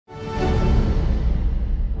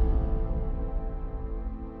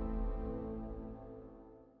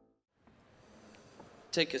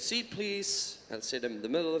take a seat, please. I'll sit in the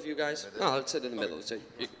middle of you guys. No, I'll sit in the middle.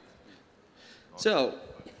 So,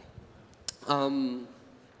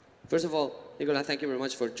 first of all, Nicola, thank you very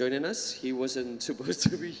much for joining us. He wasn't supposed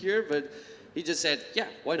to be here, but he just said, yeah,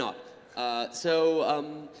 why not? I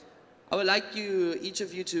would like each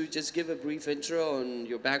of you to just give a brief intro on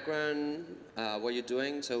your background, what you're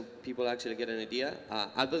doing, so people actually get an idea.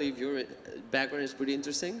 I believe your background is pretty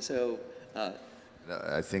interesting, so.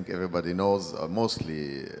 I think everybody knows,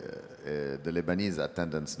 mostly the Lebanese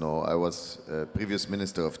attendants know. I was previous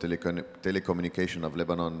Minister of Telecommunication of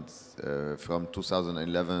Lebanon from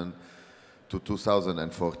 2011 to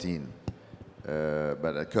 2014.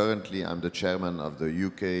 But currently I'm the chairman of the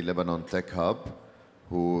UK Lebanon Tech Hub,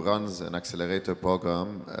 who runs an accelerator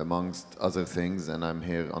program amongst other things, and I'm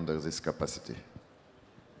here under this capacity.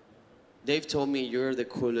 They've told me you're the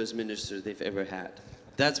coolest minister they've ever had.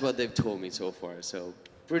 That's what they've told me so far, so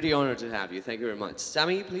pretty honored to have you. Thank you very much.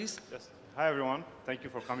 Sami, please. Yes. Hi, everyone. Thank you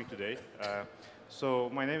for coming today. So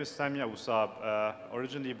my name is Sami Abu Saab.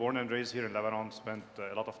 Originally born and raised here in Lebanon, spent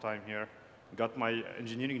a lot of time here. Got my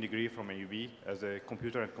engineering degree from AUB as a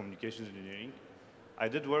computer and communications engineering. I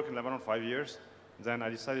did work in Lebanon 5 years. Then I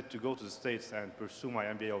decided to go to the States and pursue my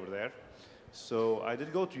MBA over there. So I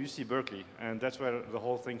did go to UC Berkeley, and that's where the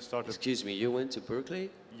whole thing started. Excuse me, you went to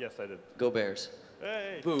Berkeley? Yes, I did. Go Bears.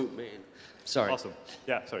 Hey. Boo, man. Sorry. Awesome.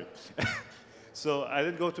 Yeah, sorry. So I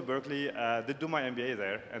did go to Berkeley, did do my MBA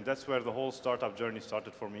there, and that's where the whole startup journey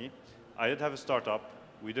started for me. I did have a startup.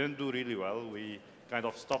 We didn't do really well. We kind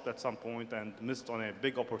of stopped at some point and missed on a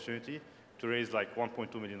big opportunity to raise like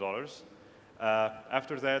 $1.2 million.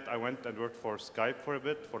 After that, I went and worked for Skype for a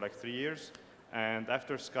bit, for like 3 years. And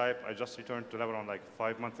after Skype, I just returned to Lebanon like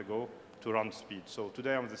 5 months ago to run Speed. So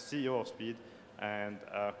today I'm the CEO of Speed, and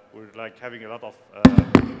we're like having a lot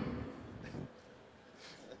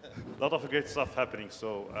of great stuff happening.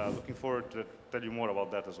 So looking forward to tell you more about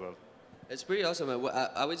that as well. It's pretty awesome.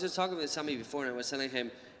 I was just talking with Sami before, and I was telling him,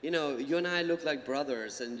 you know, you and I look like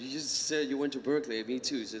brothers, and you just said you went to Berkeley. Me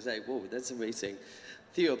too. So it's like, whoa, that's amazing.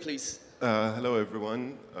 Theo, please. Hello,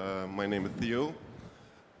 everyone. My name is Theo.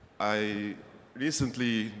 I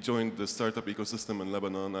recently joined the startup ecosystem in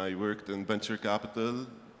Lebanon. I worked in venture capital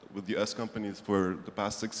with US companies for the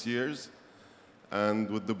past 6 years. And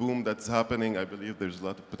with the boom that's happening, I believe there's a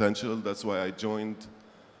lot of potential. That's why I joined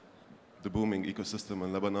the booming ecosystem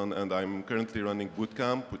in Lebanon. And I'm currently running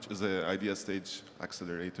Bootcamp, which is an idea stage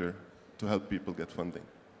accelerator to help people get funding.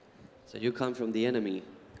 So you come from the enemy.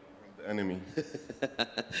 From the enemy.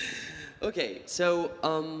 Okay, so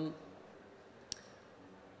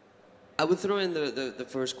I would throw in the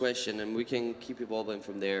first question, and we can keep evolving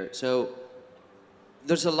from there. So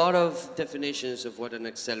there's a lot of definitions of what an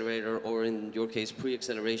accelerator, or in your case,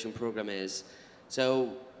 pre-acceleration program is.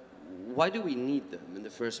 So why do we need them in the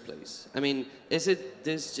first place? I mean, is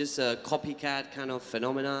this just a copycat kind of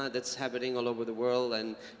phenomena that's happening all over the world?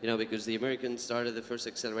 And, you know, because the Americans started the first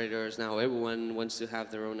accelerators, now everyone wants to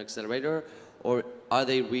have their own accelerator? Or are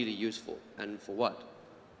they really useful, and for what?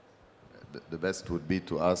 The best would be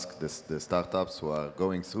to ask the startups who are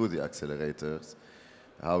going through the accelerators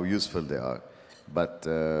how useful they are. But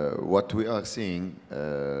what we are seeing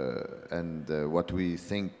and what we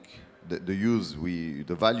think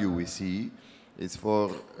the value we see is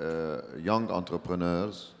for young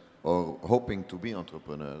entrepreneurs or hoping to be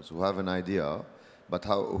entrepreneurs who have an idea, but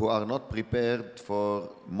who are not prepared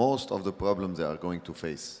for most of the problems they are going to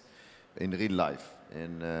face in real life,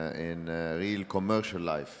 in real commercial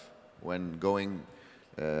life. When going,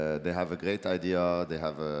 they have a great idea, they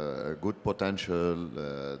have a good potential,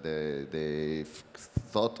 they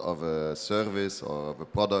thought of a service or of a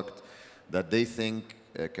product that they think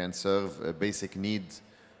can serve a basic need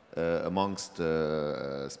amongst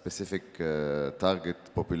a specific target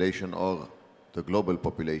population or the global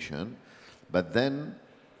population. But then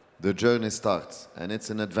the journey starts, and it's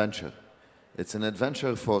an adventure. It's an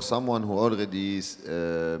adventure for someone who already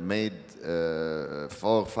made 4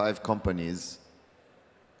 or 5 companies.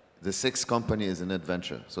 The 6th company is an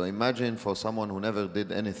adventure. So imagine for someone who never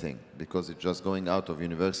did anything, because it's just going out of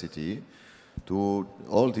university, to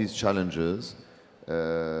all these challenges,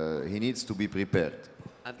 he needs to be prepared.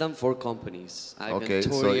 I've done 4 companies. I okay,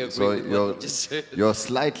 can totally agree with what you just said. You're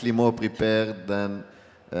slightly more prepared than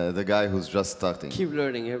the guy who's just starting. Keep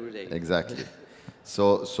learning every day. Exactly.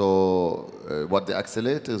 So what the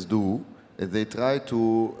accelerators do is they try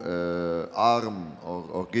to arm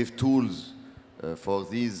or give tools for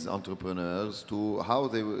these entrepreneurs to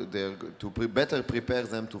better prepare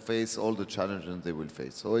them to face all the challenges they will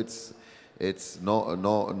face. So it's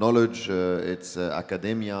knowledge, it's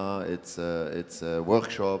academia, it's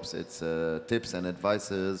workshops, it's tips and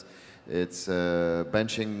advices, it's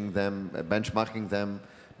benchmarking them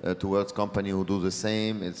towards companies who do the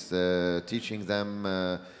same. It's teaching them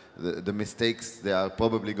the mistakes they are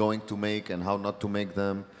probably going to make and how not to make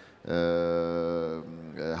them,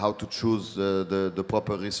 how to choose the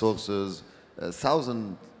proper resources,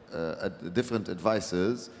 1,000 different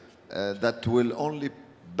advices that will only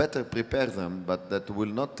better prepare them, but that will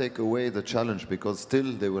not take away the challenge, because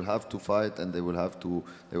still they will have to fight, and they will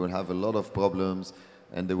have a lot of problems,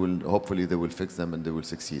 and hopefully they will fix them and they will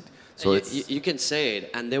succeed. So you can say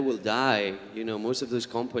it, and they will die. You know, most of those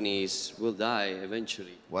companies will die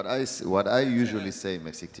eventually. What I usually say,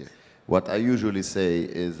 merci كتير. What I usually say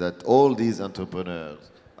is that all these entrepreneurs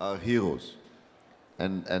are heroes,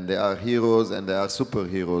 and they are heroes and they are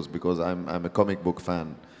superheroes, because I'm a comic book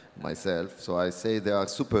fan myself. So I say they are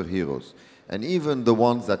superheroes, and even the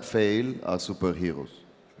ones that fail are superheroes,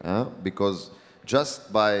 because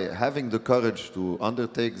just by having the courage to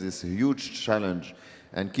undertake this huge challenge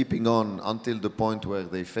and keeping on until the point where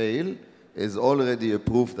they fail is already a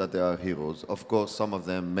proof that they are heroes. Of course, some of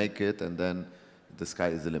them make it, and then the sky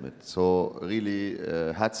is the limit. So really,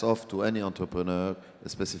 hats off to any entrepreneur,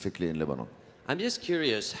 specifically in Lebanon. I'm just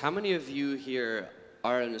curious, how many of you here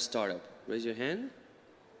are in a startup? Raise your hand.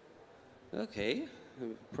 Okay,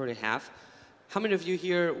 probably half. How many of you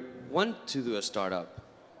here want to do a startup?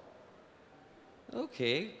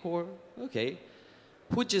 Okay, core, okay.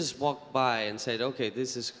 Who just walked by and said, okay,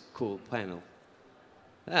 this is cool panel?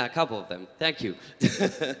 A couple of them, thank you.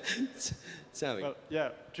 Sami. Well, yeah,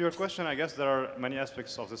 to your question, I guess there are many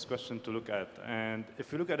aspects of this question to look at. And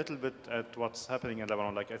if we look a little bit at what's happening in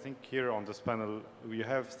Lebanon, like I think here on this panel, we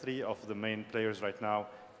have 3 of the main players right now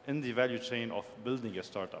in the value chain of building a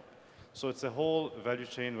startup. So it's a whole value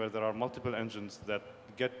chain where there are multiple engines that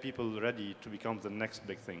get people ready to become the next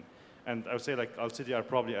big thing. And I would say, like, Al-City are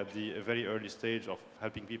probably at the very early stage of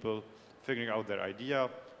helping people figuring out their idea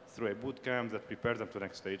through a bootcamp that prepare them to the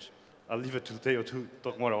next stage. I'll leave it to Theo to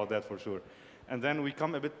talk more about that for sure. And then we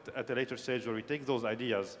come a bit at a later stage where we take those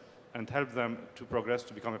ideas and help them to progress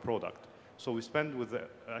to become a product. So we spend with the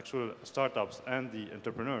actual startups and the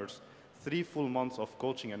entrepreneurs 3 full months of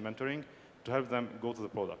coaching and mentoring to help them go to the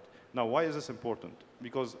product. Now, why is this important?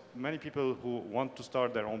 Because many people who want to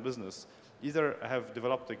start their own business either have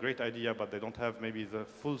developed a great idea, but they don't have maybe the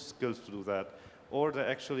full skills to do that, or they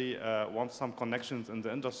actually want some connections in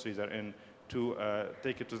the industry they're in to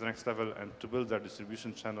take it to the next level and to build their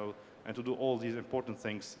distribution channel and to do all these important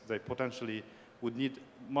things. They potentially would need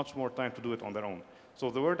much more time to do it on their own. So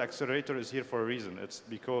the word accelerator is here for a reason. It's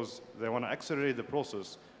because they want to accelerate the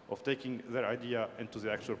process of taking their idea into the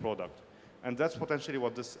actual product. And that's potentially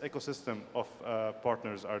what this ecosystem of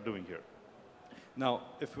partners are doing here. Now,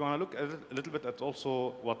 if we want to look a little bit at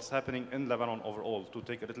also what's happening in Lebanon overall, to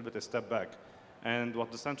take a little bit a step back, and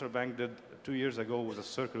what the central bank did 2 years ago with a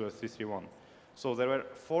circular 331. So there were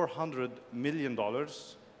 $400 million,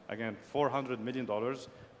 again, $400 million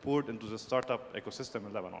poured into the startup ecosystem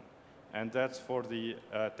in Lebanon. And that's for the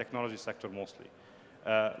technology sector mostly.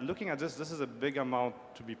 Looking at this, this is a big amount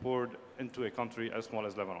to be poured into a country as small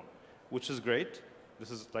as Lebanon, which is great.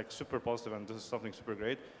 This is like super positive, and this is something super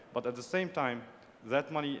great. But at the same time,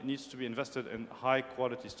 that money needs to be invested in high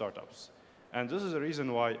quality startups. And this is the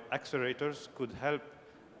reason why accelerators could help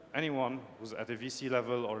anyone who's at a VC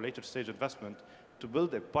level or later stage investment to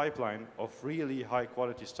build a pipeline of really high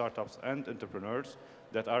quality startups and entrepreneurs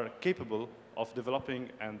that are capable of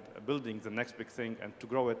developing and building the next big thing and to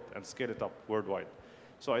grow it and scale it up worldwide.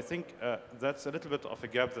 So I think that's a little bit of a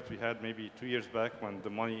gap that we had maybe 2 years back when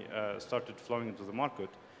the money started flowing into the market.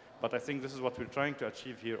 But I think this is what we're trying to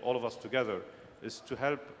achieve here, all of us together, is to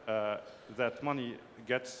help that money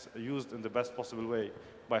gets used in the best possible way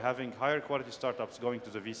by having higher quality startups going to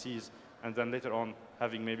the VCs, and then later on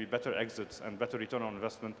having maybe better exits and better return on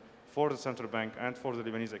investment for the central bank and for the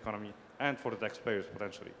Lebanese economy and for the taxpayers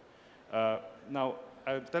potentially. Now,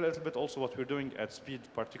 I'll tell a little bit also what we're doing at Speed,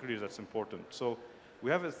 particularly that's important. So we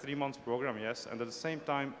have a 3-month program, yes, and at the same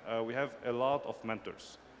time, we have a lot of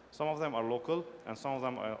mentors. Some of them are local, and some of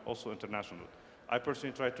them are also international. I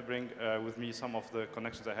personally tried to bring with me some of the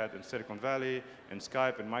connections I had in Silicon Valley, in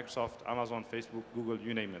Skype, in Microsoft, Amazon, Facebook, Google,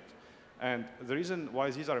 you name it. And the reason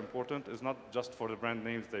why these are important is not just for the brand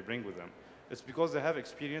names they bring with them. It's because they have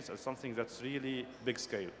experience at something that's really big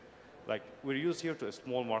scale. Like, we're used here to a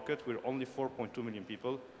small market. We're only 4.2 million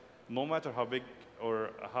people. No matter how big or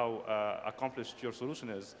how accomplished your solution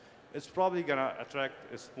is, it's probably going to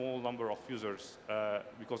attract a small number of users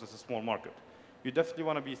because it's a small market. you definitely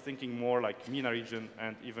want to be thinking more like MENA region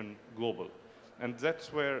and even global. And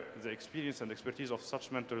that's where the experience and expertise of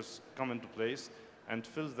such mentors come into place and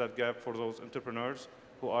fills that gap for those entrepreneurs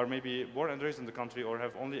who are maybe born and raised in the country or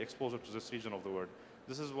have only exposure to this region of the world.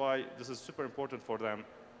 This is why this is super important for them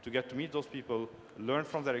to get to meet those people, learn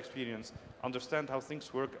from their experience, understand how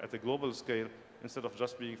things work at a global scale instead of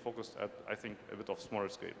just being focused at, I think, a bit of smaller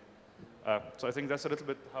scale. So I think that's a little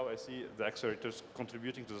bit how I see the accelerators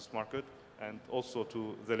contributing to this market and also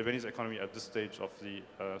to the Lebanese economy at this stage of the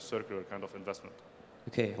circular kind of investment.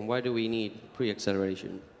 Okay, and why do we need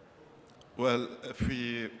pre-acceleration? Well, if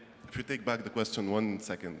we take back the question 1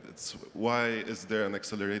 second, it's why is there an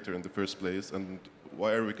accelerator in the first place, and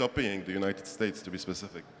why are we copying the United States, to be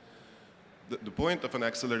specific? The point of an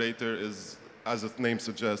accelerator is, as its name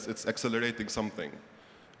suggests, it's accelerating something.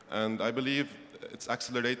 And I believe it's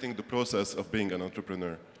accelerating the process of being an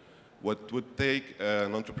entrepreneur. What would take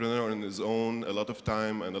an entrepreneur on his own a lot of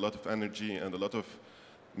time and a lot of energy and a lot of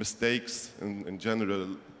mistakes in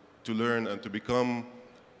general to learn and to become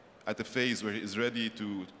at a phase where he is ready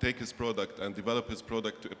to take his product and develop his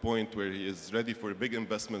product to a point where he is ready for a big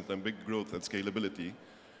investment and big growth and scalability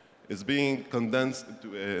is being condensed into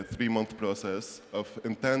a 3-month process of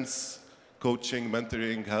intense coaching,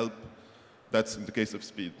 mentoring, help. That's in the case of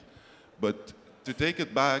speed. But to take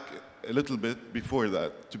it back a little bit before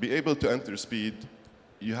that, to be able to enter speed,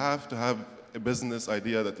 you have to have a business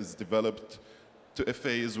idea that is developed to a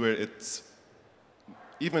phase where it's,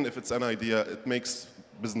 even if it's an idea, it makes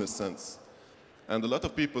business sense. And a lot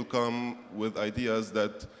of people come with ideas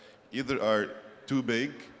that either are too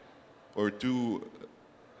big or too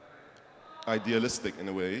idealistic in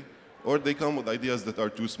a way, or they come with ideas that are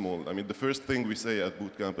too small. I mean, the first thing we say at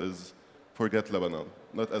Bootcamp is forget Lebanon.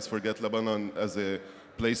 Not as forget Lebanon as a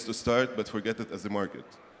place to start, but forget it as a market.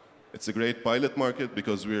 It's a great pilot market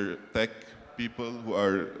because we're tech people who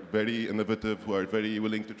are very innovative, who are very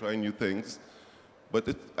willing to try new things.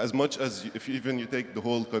 But as much as, if even you take the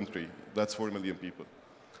whole country, that's 4 million people.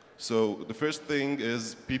 So the first thing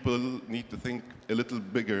is people need to think a little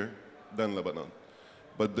bigger than Lebanon.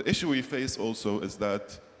 But the issue we face also is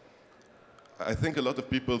that I think a lot of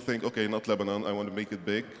people think, okay, not Lebanon, I want to make it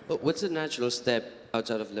big. But what's the natural step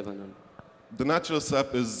outside of Lebanon? The natural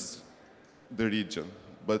step is the region,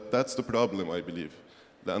 but that's the problem, I believe.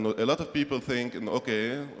 A lot of people think,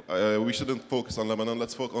 okay, we shouldn't focus on Lebanon,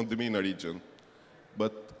 let's focus on the MENA region.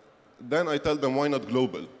 But then I tell them, why not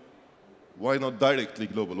global? Why not directly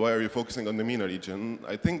global? Why are you focusing on the MENA region?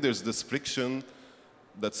 I think there's this friction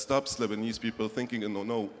that stops Lebanese people thinking,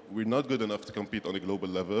 no, we're not good enough to compete on a global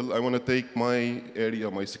level. I want to take my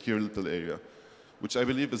area, my secure little area, which I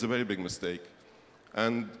believe is a very big mistake.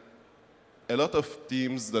 And a lot of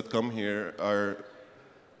teams that come here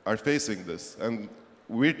are facing this. And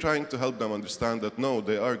we're trying to help them understand that, no,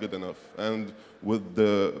 they are good enough. And with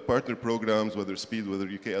the partner programs, whether Speed, whether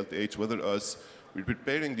UKLTH, whether us, we're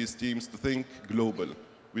preparing these teams to think global.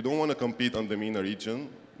 We don't want to compete on the MENA region.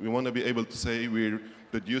 We want to be able to say we're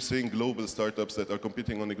producing global startups that are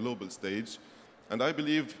competing on a global stage. And I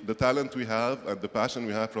believe the talent we have and the passion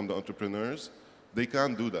we have from the entrepreneurs, they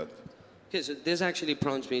can do that. Okay, so this actually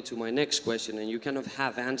prompts me to my next question, and you kind of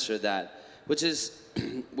have answered that, which is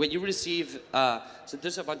when you receive, so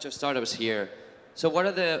there's a bunch of startups here. So what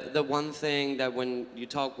are the one thing that when you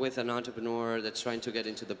talk with an entrepreneur that's trying to get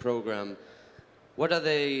into the program, what are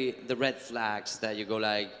the red flags that you go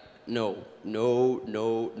like, no, you're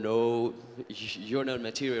not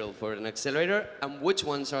material for an accelerator? And which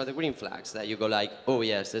ones are the green flags that you go like, oh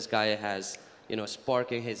yes, this guy has,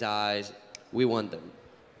 spark in his eyes, we want them?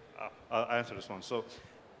 I'll answer this one. So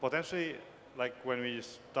potentially, like when we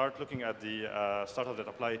start looking at the startups that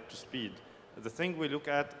apply to speed, the thing we look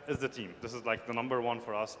at is the team. This is like the number one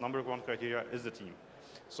for us. Number one criteria is the team.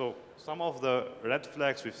 So some of the red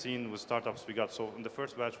flags we've seen with startups we got, so in the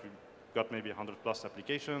first batch, we got maybe 100 plus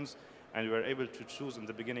applications, and we were able to choose in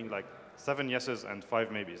the beginning like 7 yeses and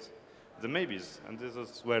 5 maybes. The maybes, and this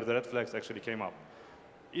is where the red flags actually came up.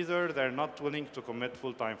 Either they're not willing to commit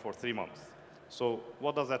full time for 3 months. So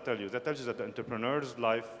what does that tell you? That tells you that the entrepreneur's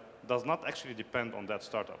life does not actually depend on that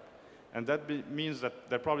startup. And that means that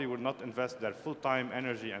they probably would not invest their full-time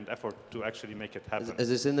energy and effort to actually make it happen. As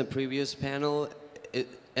is in the previous panel,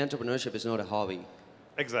 entrepreneurship is not a hobby.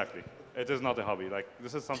 Exactly. It is not a hobby. Like,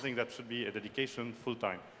 this is something that should be a dedication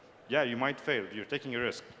full-time. Yeah, you might fail. You're taking a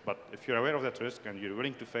risk. But if you're aware of that risk and you're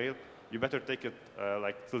willing to fail, you better take it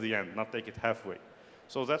to the end, not take it halfway.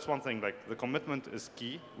 So that's one thing. Like, the commitment is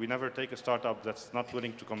key. We never take a startup that's not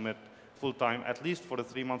willing to commit full-time, at least for the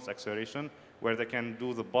 3 months acceleration, where they can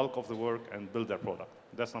do the bulk of the work and build their product.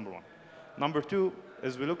 That's number one. Number two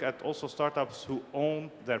is we look at also startups who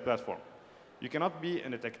own their platform. You cannot be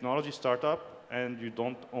in a technology startup and you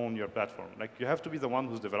don't own your platform. Like, you have to be the one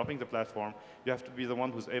who's developing the platform. You have to be the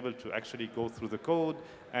one who's able to actually go through the code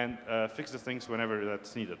and fix the things whenever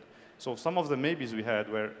that's needed. So some of the maybes we had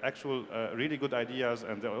were actual really good ideas,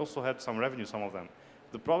 and they also had some revenue, some of them.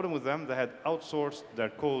 The problem with them, they had outsourced their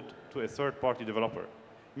code to a third-party developer,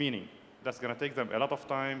 meaning that's going to take them a lot of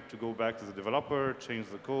time to go back to the developer, change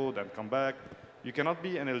the code, and come back. You cannot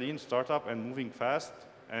be in a lean startup and moving fast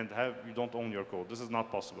and you don't own your code. This is not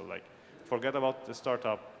possible. Like, forget about the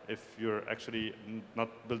startup if you're actually not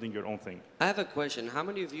building your own thing. I have a question. How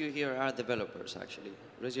many of you here are developers, actually?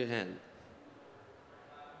 Raise your hand.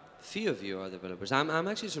 Few of you are developers. I'm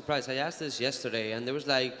actually surprised. I asked this yesterday, and there was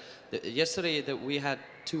like, yesterday that we had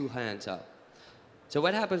 2 hands up. So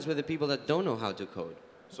what happens with the people that don't know how to code?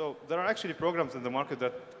 So there are actually programs in the market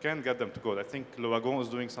that can get them to code. I think Lebanon is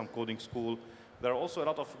doing some coding school. There are also a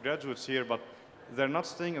lot of graduates here, but they're not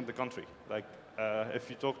staying in the country. Like, if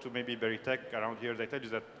you talk to maybe Berry Tech around here, they tell you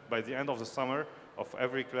that by the end of the summer, of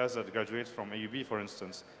every class that graduates from AUB, for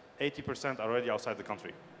instance, 80% are already outside the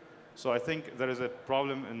country. So I think there is a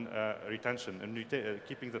problem in retention and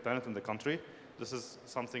keeping the talent in the country. This is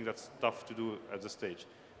something that's tough to do at this stage.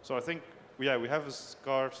 So I think, yeah, we have a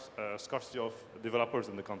scarcity of developers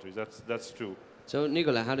in the country. That's true. So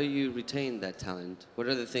Nicola, how do you retain that talent? What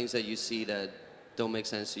are the things that you see that don't make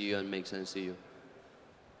sense to you and make sense to you?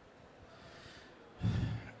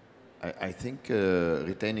 I think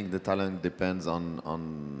retaining the talent depends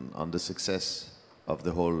on the success of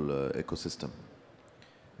the whole ecosystem.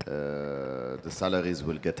 The salaries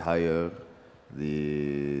will get higher,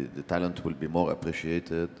 the talent will be more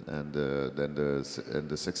appreciated, and then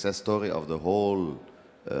the success story of the whole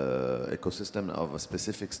ecosystem of a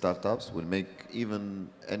specific startups will make even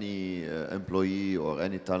any employee or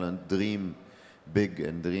any talent dream big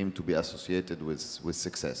and dream to be associated with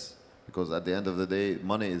success. Because at the end of the day,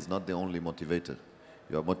 money is not the only motivator.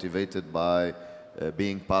 You are motivated by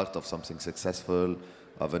being part of something successful,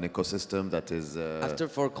 of an ecosystem that is... After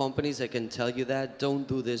 4 companies, I can tell you that, don't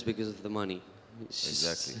do this because of the money.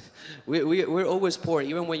 Exactly. We're always poor.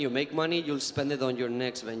 Even when you make money, you'll spend it on your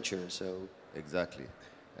next venture, so... Exactly.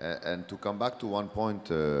 And to come back to one point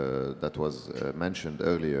that was mentioned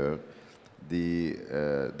earlier, the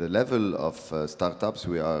level of startups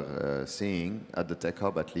we are seeing at the Tech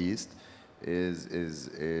Hub, at least,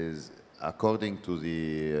 is according to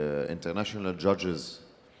the international judges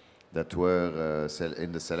that were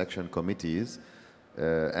in the selection committees,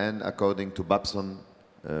 and according to Babson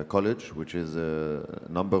College, which is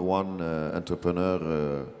 #1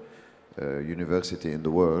 entrepreneur university in the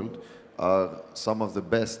world, are some of the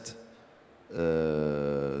best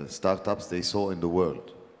startups they saw in the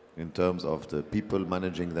world, in terms of the people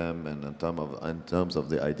managing them and in terms of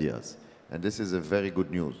the ideas. And this is a very good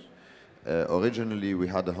news. Originally, we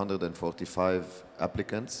had 145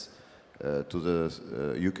 applicants to the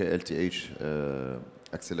UK LTH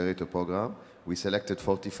Accelerator program. We selected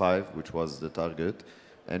 45, which was the target,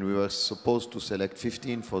 and we were supposed to select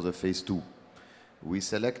 15 for the phase 2. We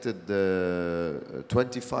selected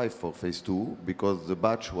 25 for phase 2 because the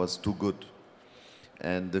batch was too good.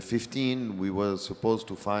 And the 15, we were supposed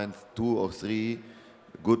to find 2 or 3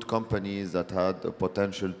 good companies that had the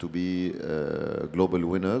potential to be global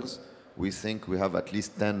winners. We think we have at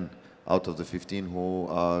least 10 out of the 15 who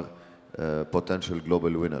are potential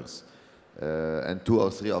global winners. And 2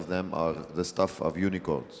 or 3 of them are the stuff of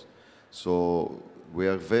unicorns. So we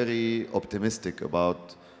are very optimistic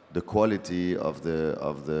about the quality of the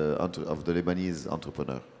Lebanese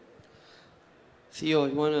entrepreneur. Theo,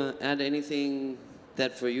 you want to add anything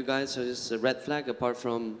that for you guys is a red flag apart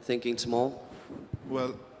from thinking small?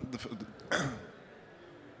 Well,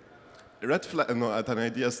 red flag, no, at an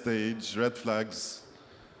idea stage, red flags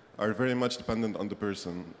are very much dependent on the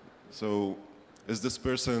person. So, is this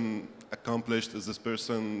person accomplished? Is this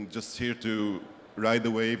person just here to ride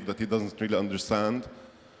a wave that he doesn't really understand?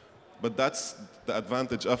 But that's the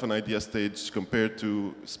advantage of an idea stage compared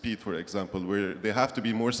to speed, for example, where they have to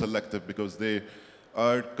be more selective because they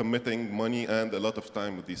are committing money and a lot of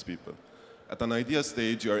time with these people. At an idea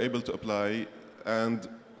stage, you are able to apply, and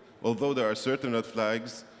although there are certain red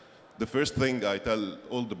flags, the first thing I tell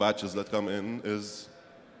all the batches that come in is,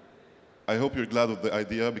 I hope you're glad with the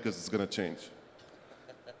idea because it's going to change.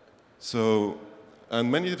 So, and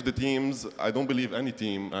many of the teams, I don't believe any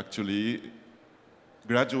team actually,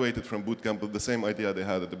 graduated from bootcamp with the same idea they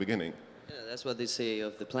had at the beginning. Yeah, that's what they say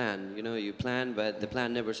of the plan. You know, you plan, but the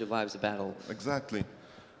plan never survives the battle. Exactly.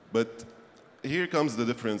 But here comes the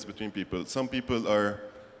difference between people. Some people are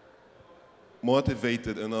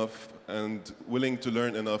motivated enough and willing to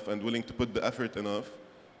learn enough and willing to put the effort enough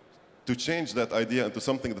to change that idea into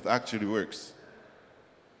something that actually works.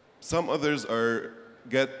 Some others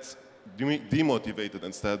get demotivated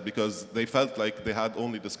instead because they felt like they had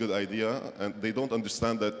only this good idea and they don't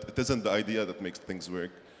understand that it isn't the idea that makes things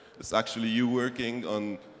work. It's actually you working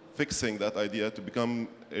on fixing that idea to become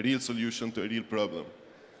a real solution to a real problem.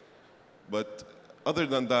 But other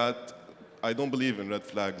than that, I don't believe in red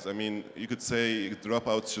flags. I mean, you could say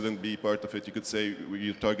dropouts shouldn't be part of it. You could say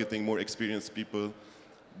you're targeting more experienced people.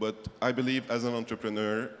 But I believe as an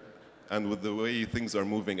entrepreneur, and with the way things are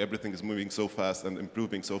moving, everything is moving so fast and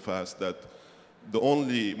improving so fast that the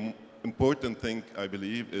only important thing, I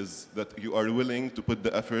believe, is that you are willing to put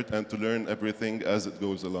the effort and to learn everything as it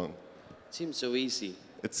goes along. It seems so easy.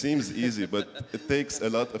 It seems easy, but it takes a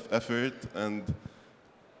lot of effort and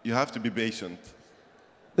you have to be patient.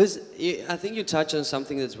 But I think you touch on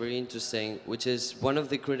something that's very interesting, which is one of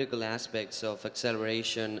the critical aspects of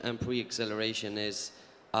acceleration and pre-acceleration is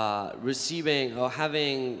receiving or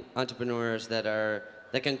having entrepreneurs that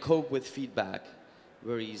can cope with feedback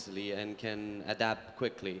very easily and can adapt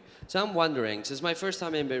quickly. So I'm wondering, this is my first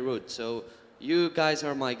time in Beirut, so you guys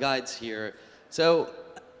are my guides here. So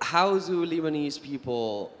how do Lebanese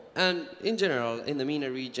people, and in general in the MENA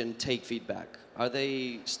region, take feedback? Are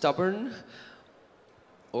they stubborn?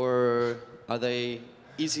 Or are they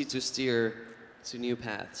easy to steer to new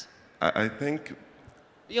paths? I think...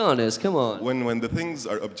 Be honest, come on. When the things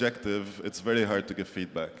are objective, it's very hard to give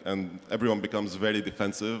feedback. And everyone becomes very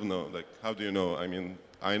defensive. No, like, how do you know? I mean,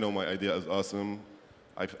 I know my idea is awesome.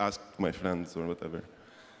 I've asked my friends or whatever.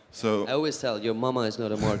 So I always tell, your mama is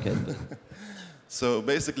not a market. So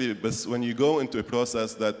basically, when you go into a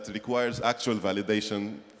process that requires actual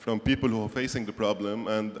validation from people who are facing the problem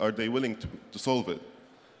and are they willing to solve it.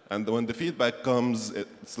 And when the feedback comes,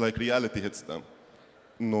 it's like reality hits them.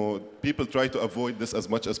 No, people try to avoid this as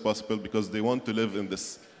much as possible because they want to live in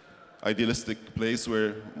this idealistic place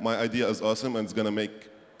where my idea is awesome and it's going to make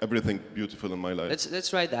everything beautiful in my life. Let's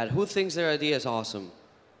try that. Who thinks their idea is awesome?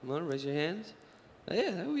 Come on, raise your hands. Oh,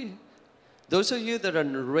 yeah, those of you that are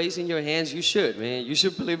raising your hands, you should, man. You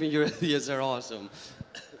should believe in your ideas are awesome.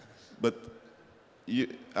 But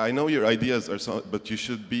I know your ideas are, but you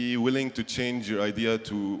should be willing to change your idea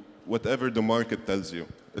to whatever the market tells you.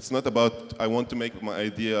 It's not about, I want to make my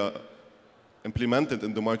idea implemented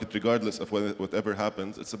in the market regardless of whatever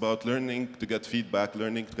happens. It's about learning to get feedback,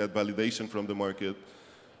 learning to get validation from the market.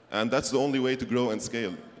 And that's the only way to grow and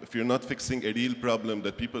scale. If you're not fixing a real problem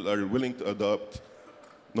that people are willing to adopt,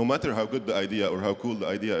 no matter how good the idea or how cool the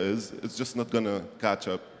idea is, it's just not going to catch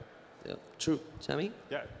up. Yeah, true. Sami?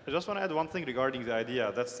 Yeah, I just want to add one thing regarding the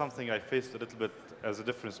idea. That's something I faced a little bit as a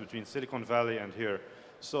difference between Silicon Valley and here.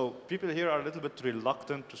 So people here are a little bit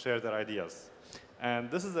reluctant to share their ideas.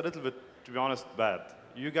 And this is a little bit, to be honest, bad.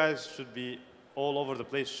 You guys should be all over the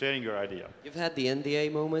place sharing your idea. You've had the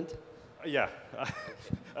NDA moment? Yeah,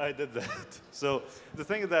 I did that. So the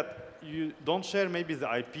thing is that you don't share maybe the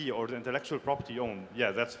IP or the intellectual property you own.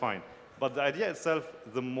 Yeah, that's fine. But the idea itself,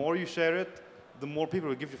 the more you share it, the more people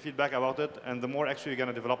will give you feedback about it, and the more actually you're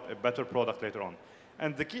going to develop a better product later on.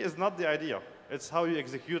 And the key is not the idea. It's how you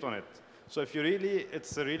execute on it. So if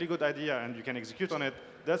it's a really good idea and you can execute on it,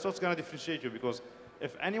 that's what's going to differentiate you. Because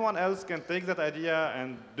if anyone else can take that idea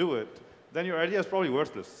and do it, then your idea is probably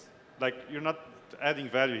worthless. Like, you're not adding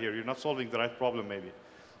value here. You're not solving the right problem, maybe.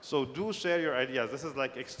 So do share your ideas. This is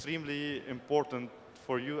like extremely important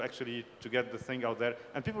for you actually to get the thing out there.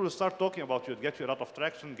 And people will start talking about you. It gets you a lot of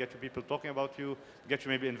traction, get you people talking about you, get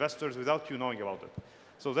you maybe investors without you knowing about it.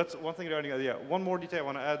 So that's one thing regarding the idea. One more detail I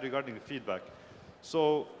want to add regarding the feedback.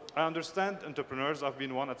 So I understand entrepreneurs, I've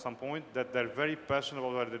been one at some point, that they're very passionate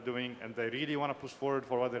about what they're doing and they really want to push forward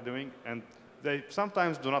for what they're doing. And they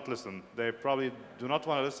sometimes do not listen. They probably do not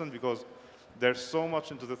want to listen because they're so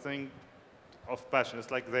much into the thing of passion.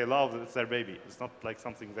 It's like they love it, it's their baby. It's not like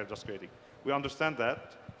something they're just creating. We understand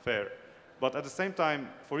that, fair. But at the same time,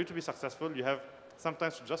 for you to be successful, you have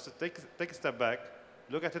sometimes to just take a step back,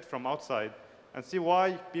 look at it from outside, and see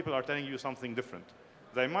why people are telling you something different.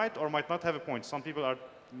 They might or might not have a point. Some people are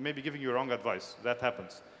maybe giving you wrong advice. That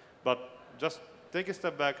happens. But just take a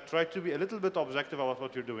step back, try to be a little bit objective about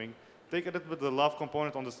what you're doing, take a little bit of the love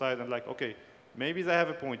component on the side and like, okay, maybe they have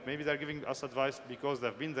a point. Maybe they're giving us advice because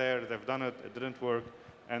they've been there, they've done it, it didn't work,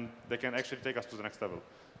 and they can actually take us to the next level.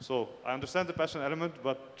 So I understand the passion element,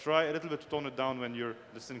 but try a little bit to tone it down when you're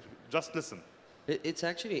listening. Just listen. It's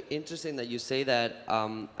actually interesting that you say that.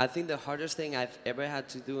 I think the hardest thing I've ever had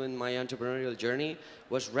to do in my entrepreneurial journey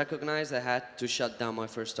was recognize I had to shut down my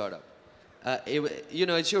first startup. You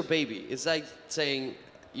know, it's your baby. It's like saying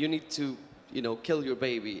you need to you know, kill your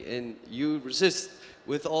baby, and you resist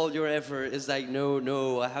with all your effort. It's like, no,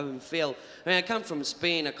 no, I haven't failed. I mean, I come from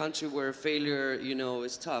Spain, a country where failure, you know,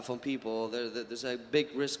 is tough on people. There's a big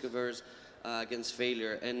risk averse against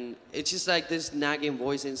failure, and it's just like this nagging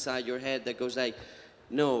voice inside your head that goes like,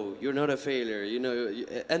 no, you're not a failure, you know.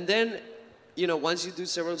 And then, you know, once you do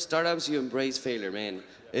several startups, you embrace failure, man.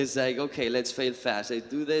 It's like, okay, let's fail fast. I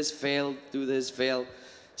do this, fail, do this, fail.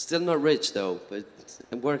 Still not rich though, but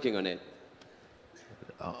I'm working on it.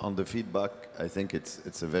 On the feedback, I think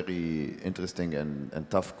it's a very interesting and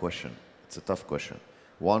tough question. It's a tough question.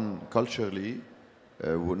 One, culturally,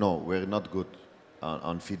 no, we're not good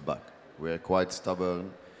on feedback. We're quite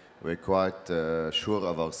stubborn. We're quite sure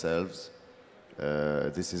of ourselves.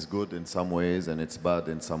 This is good in some ways and it's bad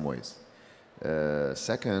in some ways.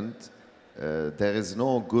 Second, there is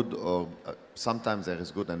no good or sometimes there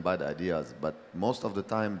is good and bad ideas, but most of the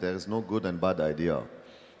time there is no good and bad idea.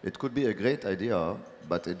 It could be a great idea,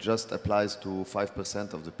 but it just applies to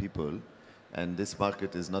 5% of the people, and this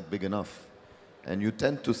market is not big enough. And you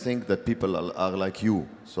tend to think that people are like you.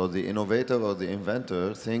 So the innovator or the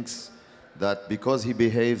inventor thinks that because he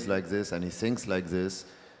behaves like this and he thinks like this,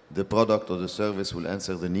 the product or the service will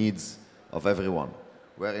answer the needs of everyone.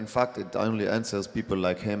 Where in fact it only answers people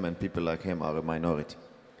like him, and people like him are a minority.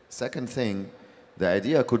 Second thing, the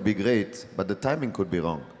idea could be great, but the timing could be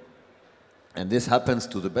wrong. And this happens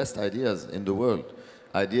to the best ideas in the world.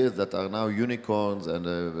 Ideas that are now unicorns and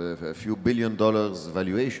a few $1 billion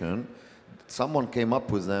valuation. Someone came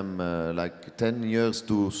up with them like 10 years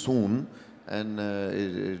too soon, and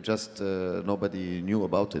nobody knew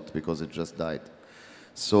about it because it just died.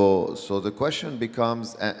 So the question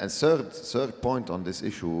becomes, and third point on this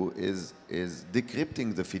issue is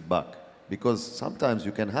decrypting the feedback. Because sometimes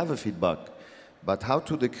you can have a feedback, but how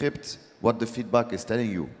to decrypt what the feedback is telling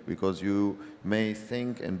you? Because you may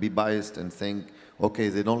think and be biased and think, okay,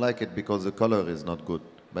 they don't like it because the color is not good.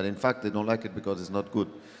 But in fact, they don't like it because it's not good.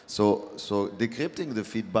 So decrypting the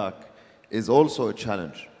feedback is also a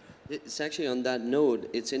challenge. It's actually on that note,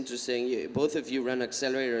 it's interesting, both of you run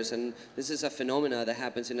accelerators, and this is a phenomena that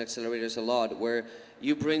happens in accelerators a lot, where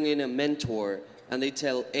you bring in a mentor and they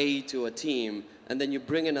tell A to a team, and then you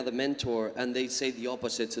bring another mentor and they say the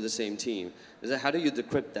opposite to the same team. It's like, how do you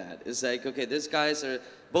decrypt that? It's like, okay, these guys are,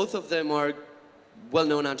 both of them are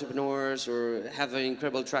well-known entrepreneurs or have an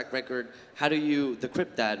incredible track record. How do you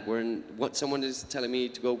decrypt that when someone is telling me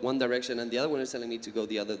to go one direction and the other one is telling me to go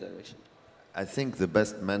the other direction? I think the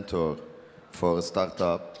best mentor for a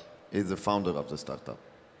startup is the founder of the startup.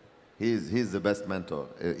 He's the best mentor.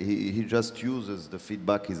 He just uses the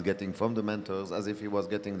feedback he's getting from the mentors as if he was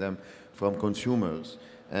getting them from consumers,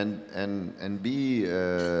 and be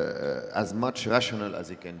as much rational as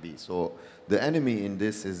he can be. So the enemy in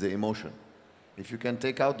this is the emotion. If you can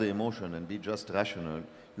take out the emotion and be just rational,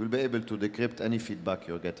 you'll be able to decrypt any feedback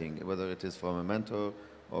you're getting, whether it is from a mentor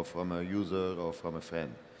or from a user or from a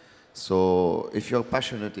friend. So if you're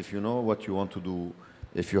passionate, if you know what you want to do,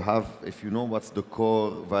 if you know what's the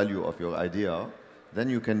core value of your idea, then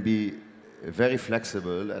you can be very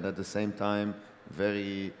flexible and at the same time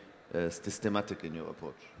very systematic in your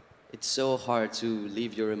approach. It's so hard to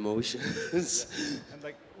leave your emotions. And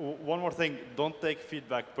like one more thing, don't take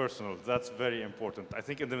feedback personal. That's very important. I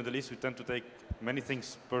think in the Middle East we tend to take many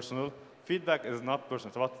things personal. Feedback is not personal.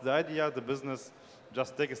 It's about the idea, the business.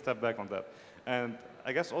 Just take a step back on that. And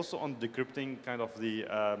I guess also on decrypting kind of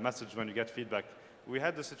the message when you get feedback. We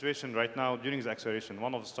had the situation right now during the acceleration.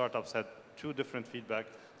 One of the startups had 2 different feedback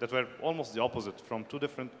that were almost the opposite from 2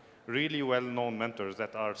 different really well-known mentors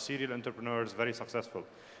that are serial entrepreneurs, very successful.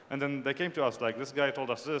 And then they came to us like, this guy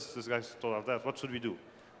told us this guy told us that, what should we do?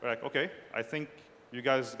 We're like, okay, I think you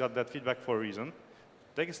guys got that feedback for a reason.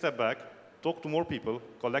 Take a step back, talk to more people,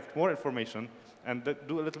 collect more information, and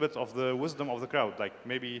do a little bit of the wisdom of the crowd. Like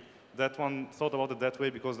maybe that one thought about it that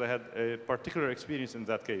way because they had a particular experience in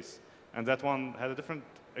that case. And that one had a different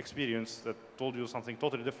experience that told you something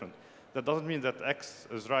totally different. That doesn't mean that X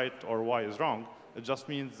is right or Y is wrong. It just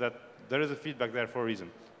means that there is a feedback there for a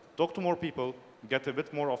reason. Talk to more people, get a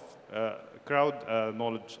bit more of crowd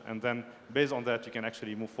knowledge, and then based on that, you can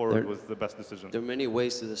actually move forward with the best decision. There are many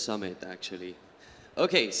ways to the summit, actually.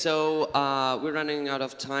 Okay, so we're running out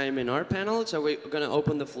of time in our panel, so we're going to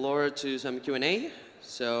open the floor to some Q&A.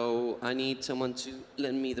 So I need someone to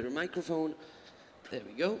lend me the microphone. There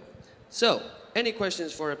we go. So, any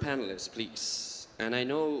questions for our panelists, please? And I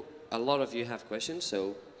know a lot of you have questions,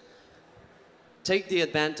 so take the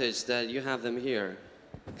advantage that you have them here.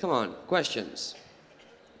 Come on, questions.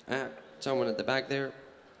 Someone at the back there.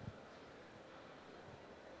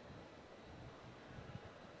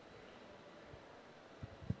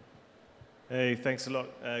 Hey, thanks a lot.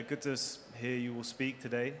 Good to hear you all speak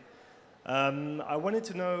today. I wanted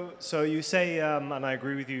to know, so you say, and I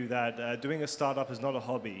agree with you, that doing a startup is not a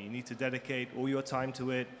hobby. You need to dedicate all your time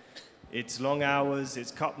to it. It's long hours,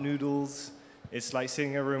 it's cup noodles, it's like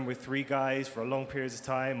sitting in a room with 3 guys for a long period of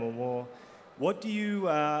time or more. What do you,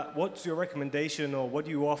 what's your recommendation, or what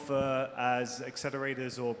do you offer as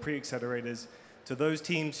accelerators or pre-accelerators to those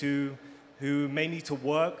teams who may need to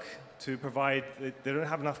work to provide, they don't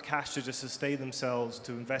have enough cash to just sustain themselves,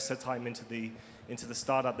 to invest their time into the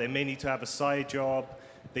startup. They may need to have a side job.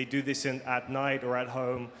 They do this at night or at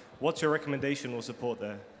home. What's your recommendation or support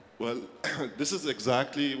there? Well, this is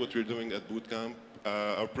exactly what we're doing at Bootcamp.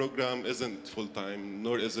 Our program isn't full-time,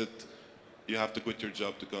 nor is it you have to quit your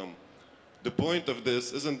job to come. The point of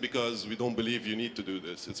this isn't because we don't believe you need to do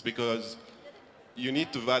this. It's because you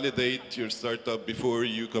need to validate your startup before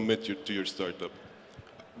you commit to your startup.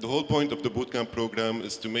 The whole point of the Bootcamp program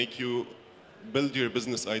is to make you build your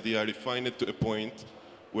business idea, refine it to a point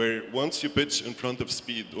where once you pitch in front of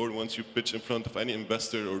Speed or once you pitch in front of any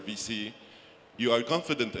investor or VC, you are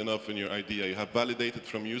confident enough in your idea, you have validated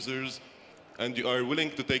from users, and you are willing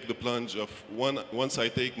to take the plunge of, once I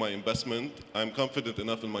take my investment, I'm confident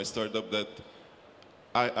enough in my startup that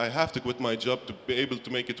I have to quit my job to be able to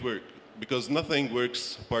make it work. Because nothing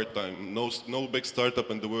works part-time. No big startup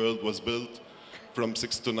in the world was built from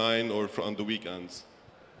 6 to 9 or on the weekends.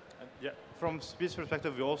 Yeah, from Speed's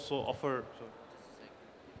perspective, we also offer...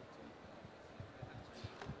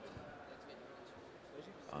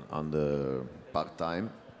 On the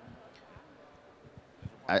part-time,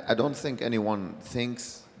 I don't think anyone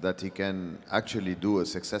thinks that he can actually do a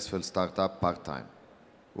successful startup part-time.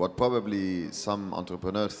 What probably some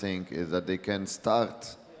entrepreneurs think is that they can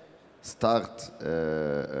start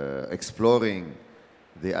exploring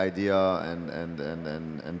the idea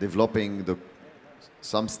and developing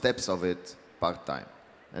some steps of it part-time.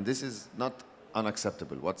 And this is not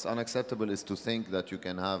unacceptable. What's unacceptable is to think that you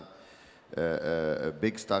can have a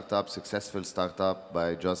big startup, successful startup,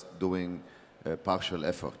 by just doing partial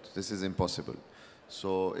effort. This is impossible.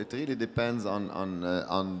 So it really depends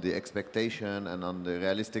on the expectation and on the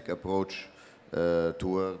realistic approach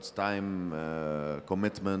towards time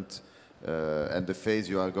commitment and the phase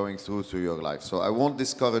you are going through your life. So I won't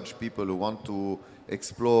discourage people who want to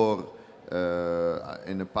explore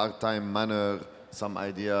in a part-time manner some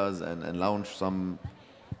ideas and launch some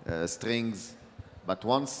strings. But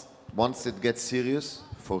once it gets serious,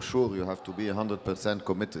 for sure you have to be 100%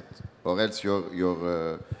 committed, or else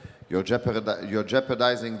you're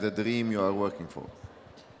jeopardizing the dream you are working for.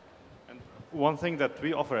 And one thing that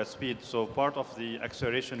we offer at Speed, so part of the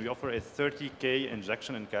acceleration, we offer a 30K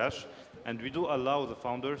injection in cash, and we do allow the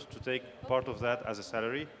founders to take part of that as a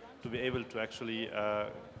salary to be able to actually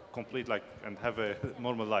complete and have a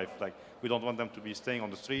normal life. We don't want them to be staying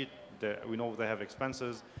on the street. We know they have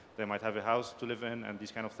expenses. They might have a house to live in and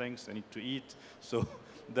these kind of things. They need to eat. So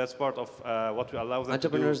that's part of what we allow them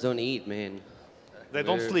Entrepreneurs to do. don't eat, man. They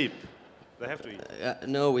don't sleep. They have to eat.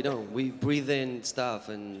 No, we don't. We breathe in stuff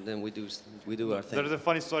and then we do our thing. There is a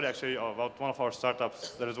funny story actually about one of our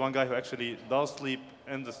startups. There is one guy who actually does sleep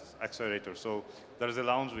in this accelerator. So there is a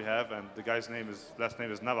lounge we have, and the guy's last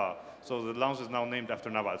name is Naba. So the lounge is now named after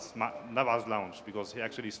Naba. It's Naba's lounge because he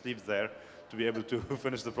actually sleeps there to be able to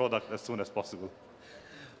finish the product as soon as possible.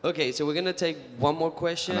 Okay, so we're going to take one more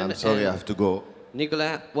question. And I'm sorry, I have to go.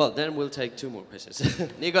 Nicolas, well, then we'll take 2 more questions.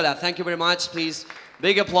 Nicolas, thank you very much. Please,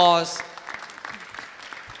 big applause.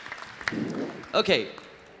 Okay,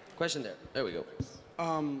 question there. There we go.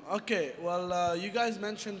 Okay, well, you guys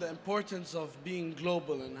mentioned the importance of being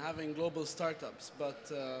global and having global startups,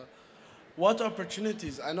 but what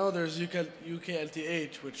opportunities? I know there's UK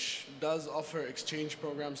LTH, which does offer exchange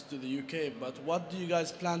programs to the UK, but what do you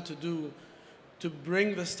guys plan to do to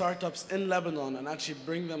bring the startups in Lebanon and actually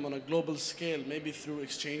bring them on a global scale, maybe through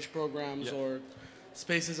exchange programs or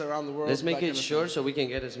spaces around the world? Let's make it short so we can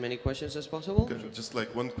get as many questions as possible. Okay, just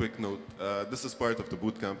one quick note. This is part of the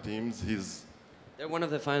bootcamp teams. They're one of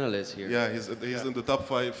the finalists here. Yeah, he's in the top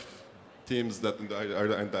 5 teams that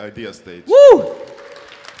are in the idea stage. Woo!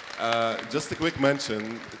 Just a quick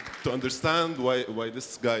mention to understand why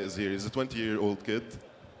this guy is here. He's a 20-year-old kid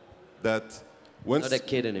that not a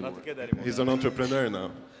kid anymore. He's an entrepreneur now.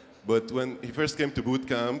 But when he first came to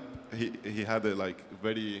bootcamp, he had a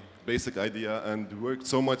very basic idea and worked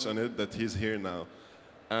so much on it that he's here now.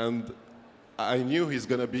 And I knew he's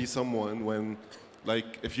gonna be someone when,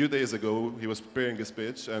 a few days ago, he was preparing his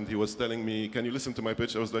pitch and he was telling me, "Can you listen to my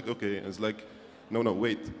pitch?" I was like, "Okay." And it's like, "No,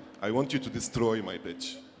 wait. I want you to destroy my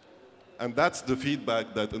pitch." And that's the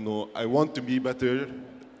feedback that, I want to be better.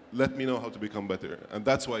 Let me know how to become better. And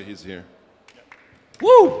that's why he's here.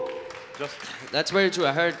 Woo! Just That's very true.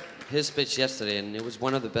 I heard his pitch yesterday, and it was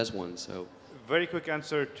one of the best ones. So. very quick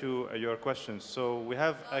answer to your questions. So we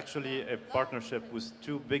have actually a partnership with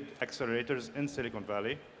 2 big accelerators in Silicon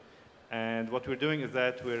Valley. And what we're doing is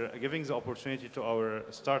that we're giving the opportunity to our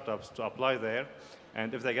startups to apply there.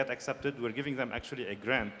 And if they get accepted, we're giving them actually a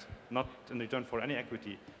grant, not in return for any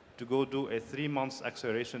equity, to go do a 3-month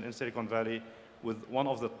acceleration in Silicon Valley with one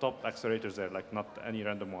of the top accelerators there, like not any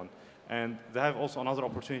random one. And they have also another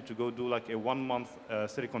opportunity to go do like a 1-month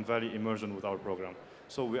Silicon Valley immersion with our program.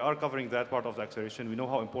 So we are covering that part of the acceleration. We know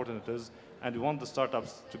how important it is, and we want the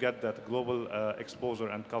startups to get that global exposure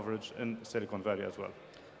and coverage in Silicon Valley as well.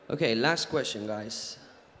 Okay, last question, guys.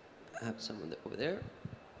 I have someone over there.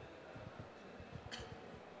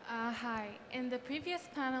 Hi. In the previous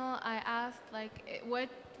panel, I asked, like, what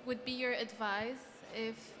would be your advice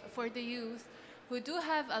for the youth who do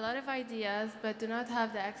have a lot of ideas but do not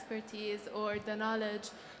have the expertise or the knowledge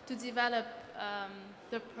to develop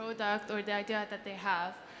the product or the idea that they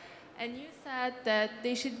have. And you said that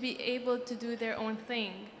they should be able to do their own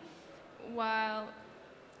thing, while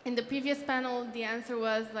in the previous panel, the answer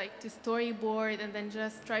was like to storyboard and then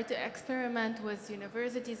just try to experiment with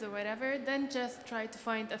universities or whatever, then just try to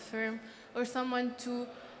find a firm or someone to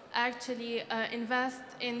actually invest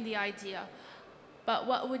in the idea. But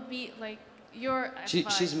what would be like your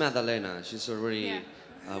advice? She's Madalena. She's already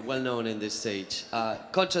well known in this stage.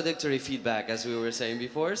 Contradictory feedback, as we were saying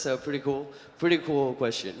before, so pretty cool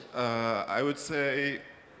question. I would say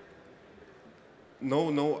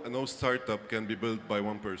no startup can be built by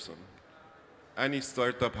one person. Any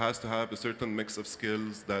startup has to have a certain mix of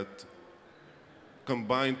skills that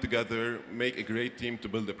combined together make a great team to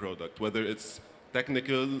build a product. Whether it's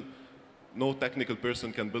technical, no technical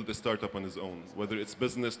person can build a startup on his own. Whether it's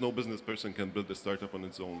business, no business person can build a startup on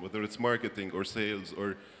its own. Whether it's marketing or sales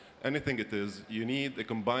or anything it is, you need a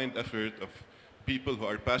combined effort of people who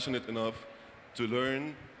are passionate enough to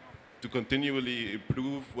learn, to continually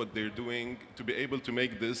improve what they're doing, to be able to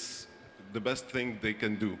make this the best thing they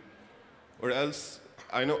can do. Or else,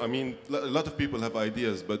 I mean, a lot of people have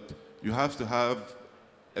ideas, but you have to have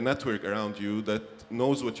a network around you that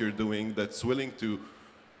knows what you're doing, that's willing to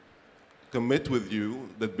commit with you,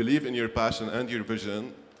 that believe in your passion and your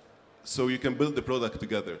vision, so you can build the product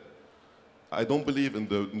together. I don't believe in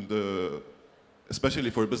the especially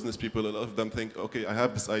for business people, a lot of them think, okay, I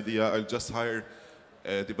have this idea, I'll just hire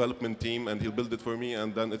a development team and he'll build it for me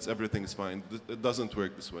and then everything's fine. It doesn't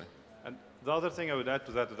work this way. And the other thing I would add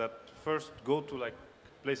to that is that first go to like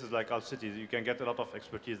places like our cities. You can get a lot of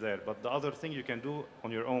expertise there. But the other thing you can do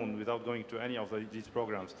on your own without going to any of these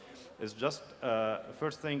programs is just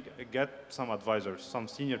first thing, get some advisors, some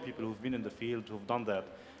senior people who've been in the field, who've done that.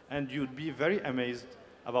 And you'd be very amazed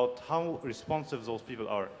about how responsive those people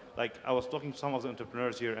are. Like I was talking to some of the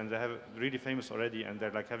entrepreneurs here and they have really famous already and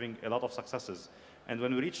they're like having a lot of successes. And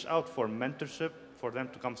when we reach out for mentorship, for them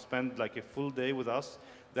to come spend like a full day with us,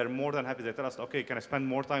 they're more than happy. They tell us, okay, can I spend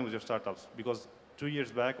more time with your startups? Because 2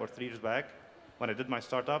 years back or 3 years back, when I did my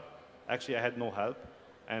startup, actually I had no help.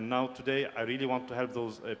 And now today, I really want to help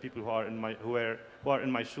those people who are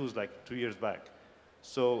in my shoes like 2 years back.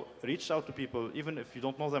 So reach out to people, even if you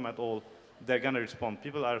don't know them at all, they're gonna respond.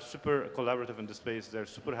 People are super collaborative in this space. They're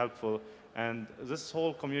super helpful. And this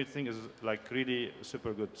whole community thing is like really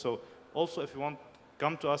super good. So also if you want,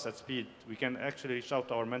 come to us at Speed. We can actually reach out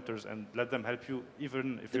to our mentors and let them help you,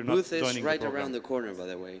 even if you're not joining the program. The booth is right around the corner, by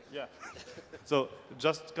the way. Yeah. So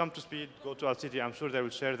just come to Speed, go to our city. I'm sure they will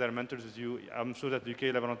share their mentors with you. I'm sure that the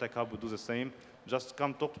UK Lebanon Tech Hub will do the same. Just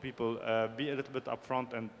come talk to people, be a little bit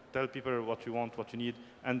upfront and tell people what you want, what you need,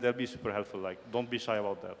 and they'll be super helpful. Like, don't be shy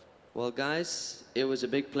about that. Well, guys, it was a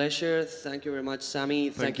big pleasure. Thank you very much, Sami.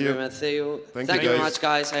 Thank you you very much, Theo. Thank you very much,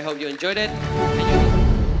 guys. I hope you enjoyed it.